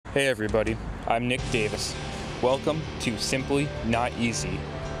Hey everybody, I'm Nick Davis. Welcome to Simply Not Easy,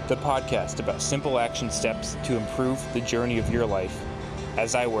 the podcast about simple action steps to improve the journey of your life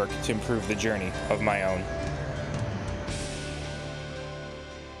as I work to improve the journey of my own.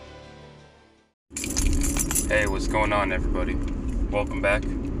 Hey, what's going on everybody? Welcome back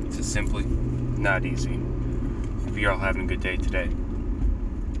to Simply Not Easy. Hope you're all having a good day today.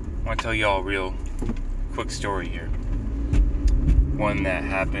 I want to tell you all a real quick story here. One that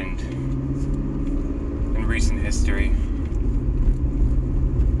happened in recent history. It's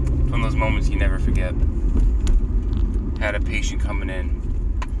one of those moments you never forget. Had a patient coming in,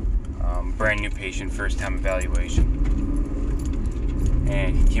 brand new patient, first time evaluation,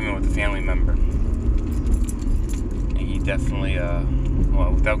 and he came in with a family member, and he definitely,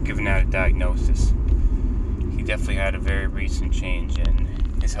 without giving out a diagnosis, he definitely had a very recent change in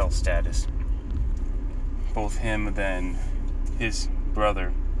his health status. Both him and then his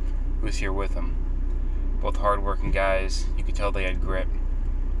brother was here with him. Both hard-working guys. You could tell they had grit.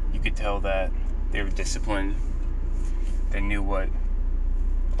 You could tell that they were disciplined. They knew what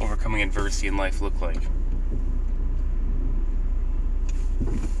overcoming adversity in life looked like.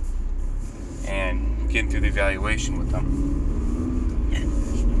 And getting through the evaluation with them.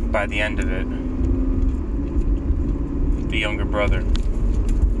 By the end of it, the younger brother,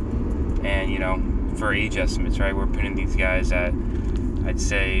 and for age estimates, right? We're putting these guys at, I'd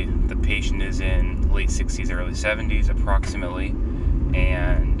say the patient is in late 60s, early 70s approximately,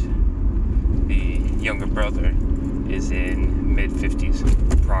 and the younger brother is in mid 50s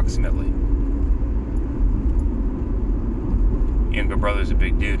approximately. The younger brother's a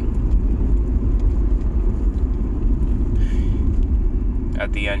big dude.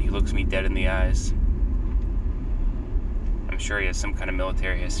 At the end, he looks me dead in the eyes. I'm sure he has some kind of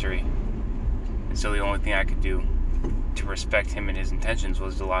military history. And so the only thing I could do to respect him and his intentions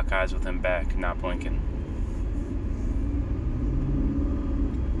was to lock eyes with him back, not blinking.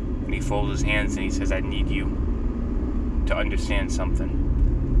 And he folds his hands and he says, I need you to understand something.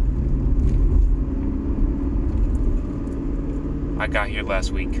 I got here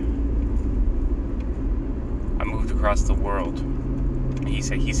last week. I moved across the world. He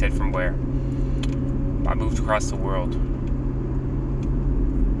said from where? I moved across the world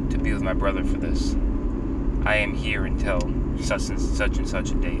to be with my brother for this. I am here until such and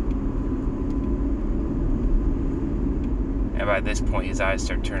such a date. And by this point, his eyes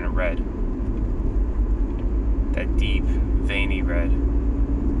start turning red. That deep, veiny red.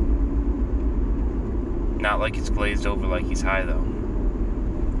 Not like it's glazed over like he's high, though.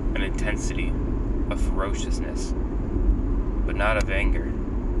 An intensity of ferociousness, but not of anger,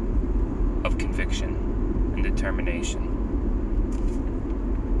 of conviction and determination.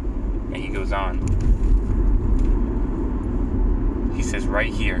 And he goes on. He says, right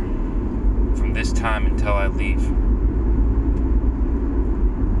here, from this time until I leave,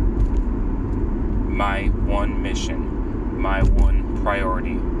 my one mission, my one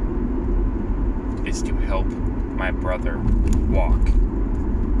priority is to help my brother walk.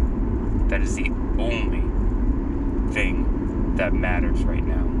 That is the only thing that matters right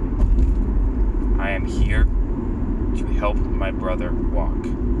now. I am here to help my brother walk.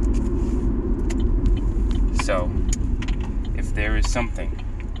 So, if there is something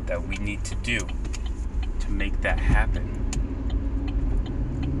that we need to do to make that happen,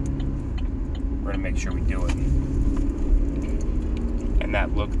 we're going to make sure we do it. And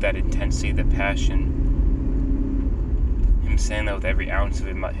that look, that intensity, that passion, him saying that with every ounce of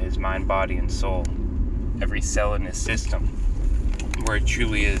his mind, body, and soul, every cell in his system, where it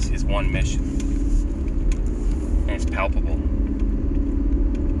truly is his one mission. And it's palpable.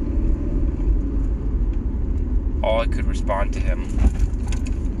 All I could respond to him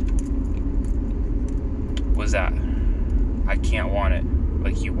was that I can't want it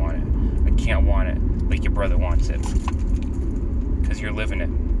like you want it. I can't want it like your brother wants it. Because you're living it.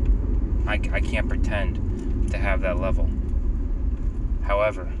 I can't pretend to have that level.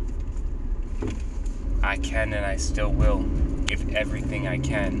 However, I can and I still will give everything I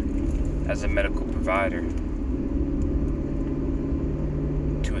can as a medical provider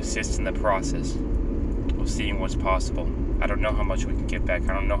to assist in the process of seeing what's possible. I don't know how much we can get back.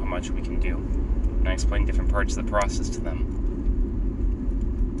 I don't know how much we can do. And I explained different parts of the process to them.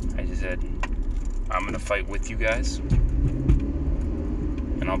 I just said, I'm going to fight with you guys,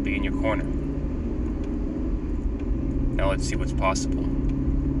 and I'll be in your corner. Now let's see what's possible.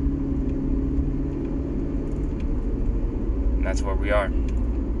 And that's where we are,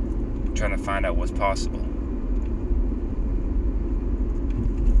 trying to find out what's possible.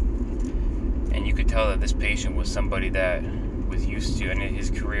 And you could tell that this patient was somebody that was used to, and his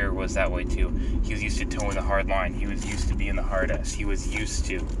career was that way too. He was used to towing the hard line. He was used to being the hard ass. He was used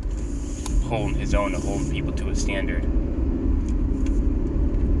to holding his own and holding people to a standard.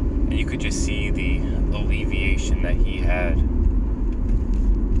 And you could just see the alleviation that he had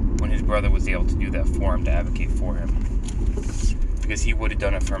when his brother was able to do that for him, to advocate for him. Because he would have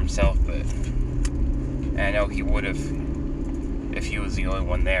done it for himself, but and I know he would have if he was the only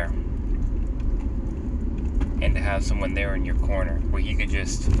one there. And to have someone there in your corner where he could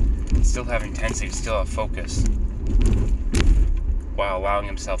just still have intensity, still have focus, while allowing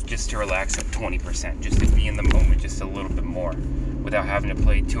himself just to relax at 20%, just to be in the moment just a little bit more, without having to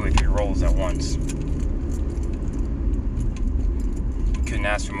play 2 or 3 roles at once. Couldn't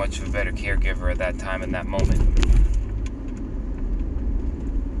ask for much of a better caregiver at that time in that moment.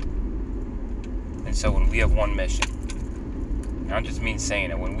 And so when we have one mission, I don't just mean saying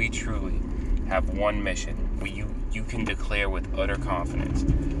it, when we truly have one mission, you can declare with utter confidence,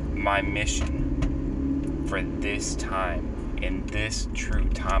 my mission for this time, in this true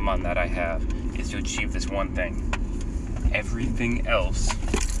timeline that I have, is to achieve this one thing. Everything else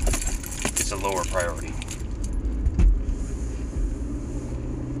is a lower priority.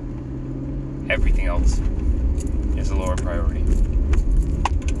 Everything else is a lower priority.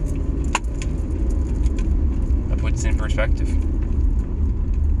 That puts it in perspective.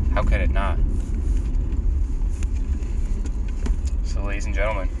 How could it not? So, ladies and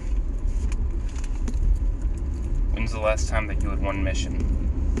gentlemen, when's the last time that you had one mission?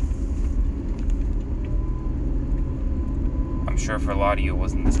 I'm sure for a lot of you it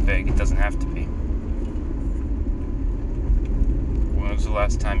wasn't this big. It doesn't have to be. When was the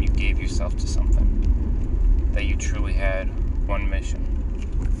last time you gave yourself to something? That you truly had one mission?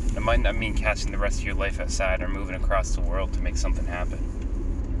 It might not mean casting the rest of your life aside or moving across the world to make something happen.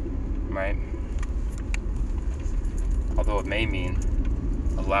 Right? Although it may mean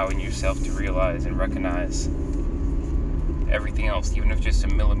allowing yourself to realize and recognize everything else, even if just a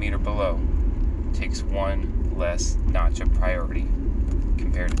millimeter below, takes one less notch of priority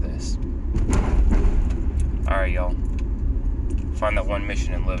compared to this. Alright, y'all. Find that one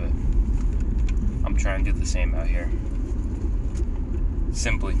mission and live it. I'm trying to do the same out here.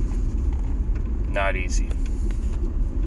 Simply not easy.